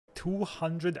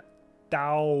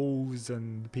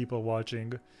200,000 people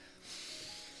watching.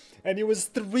 And it was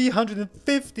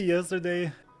 350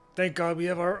 yesterday. Thank God we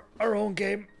have our own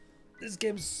game. This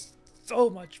game's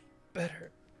so much better.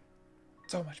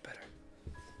 So much better.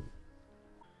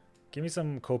 Give me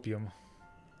some copium.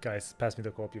 Guys, pass me the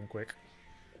copium quick.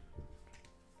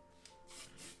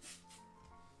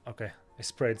 Okay, I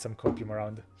sprayed some copium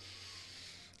around.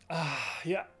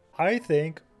 Yeah, I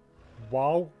think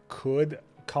WoW could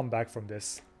come back from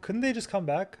this. Couldn't they just come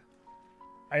back?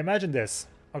 I imagine this.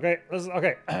 Okay, listen,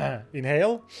 okay.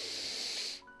 Inhale.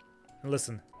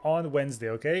 Listen, on Wednesday,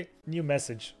 okay? New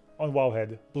message on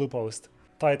Wowhead, blue post.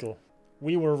 Title,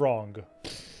 we were wrong.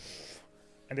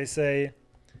 And they say,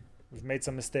 we've made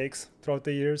some mistakes throughout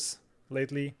the years.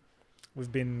 Lately,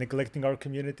 we've been neglecting our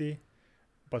community,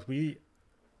 but we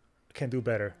can do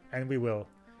better, and we will.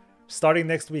 Starting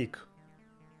next week,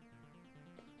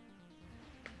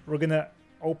 we're gonna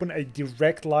open a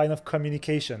direct line of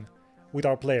communication with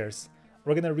our players.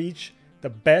 We're gonna reach the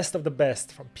best of the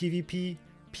best from PvP,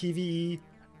 PvE,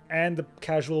 and the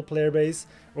casual player base.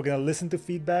 We're gonna listen to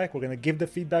feedback, we're gonna give the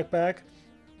feedback back,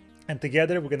 and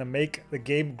together we're gonna make the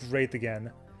game great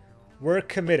again. We're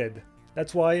committed.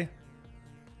 That's why,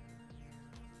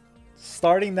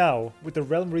 starting now with the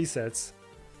realm resets,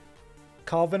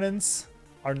 covenants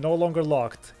are no longer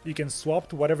locked. You can swap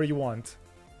to whatever you want.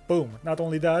 Boom. Not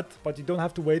only that, but you don't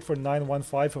have to wait for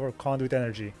 915 for conduit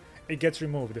energy. It gets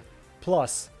removed.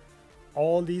 Plus,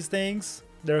 all these things,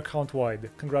 they're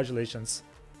account-wide. Congratulations.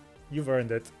 You've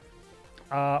earned it.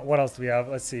 What else do we have?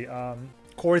 Let's see.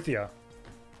 Korthia.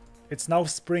 It's now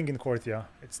spring in Korthia.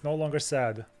 It's no longer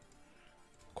sad.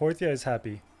 Korthia is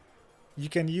happy. You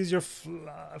can use your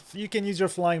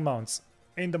flying mounts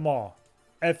in the maw.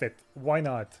 F it. Why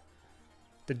not?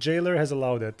 The jailer has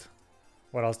allowed it.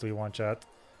 What else do we want, chat?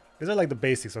 These are like the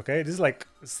basics, okay? This is like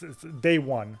day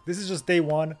one. This is just day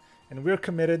one, and we're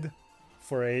committed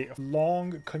for a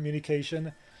long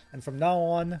communication. And from now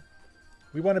on,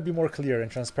 we want to be more clear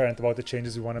and transparent about the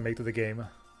changes we want to make to the game.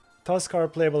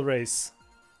 Tuskar playable race.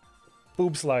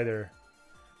 Boob slider.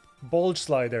 Bulge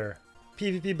slider.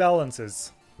 PvP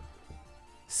balances.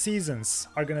 Seasons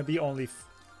are gonna be only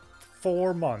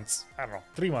 4 months. I don't know,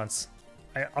 3 months.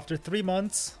 After 3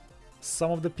 months,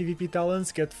 some of the PvP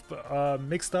talents get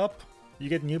mixed up. You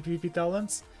get new PvP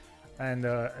talents and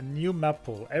a new map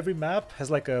pool. Every map has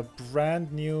like a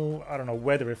brand new, I don't know,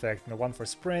 weather effect. You know, one for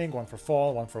spring, one for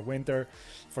fall, one for winter,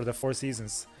 for the 4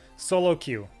 seasons. Solo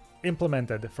queue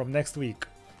implemented from next week.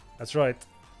 That's right.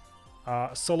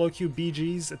 Solo queue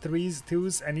BGs, 3s,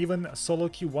 2s, and even solo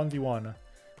queue 1v1.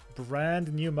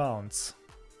 Brand new mounts.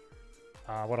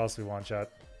 What else we want,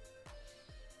 chat?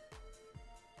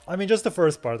 I mean, just the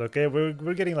first part, okay?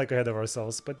 We're getting like ahead of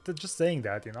ourselves, but just saying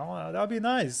that, you know, that'd be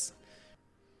nice.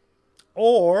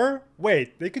 Or,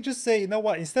 wait, they could just say, you know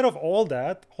what, instead of all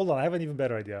that, hold on, I have an even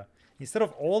better idea. Instead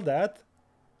of all that,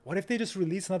 what if they just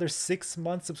release another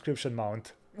 6-month subscription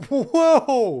mount?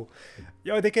 Whoa!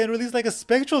 Yo, they can release like a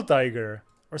spectral tiger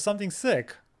or something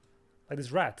sick. Like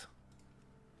this rat.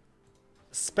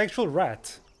 Spectral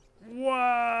rat.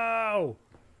 Wow!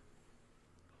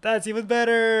 That's even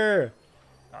better!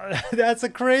 That's a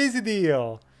crazy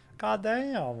deal! God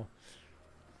damn!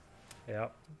 Yeah,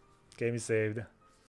 game is saved.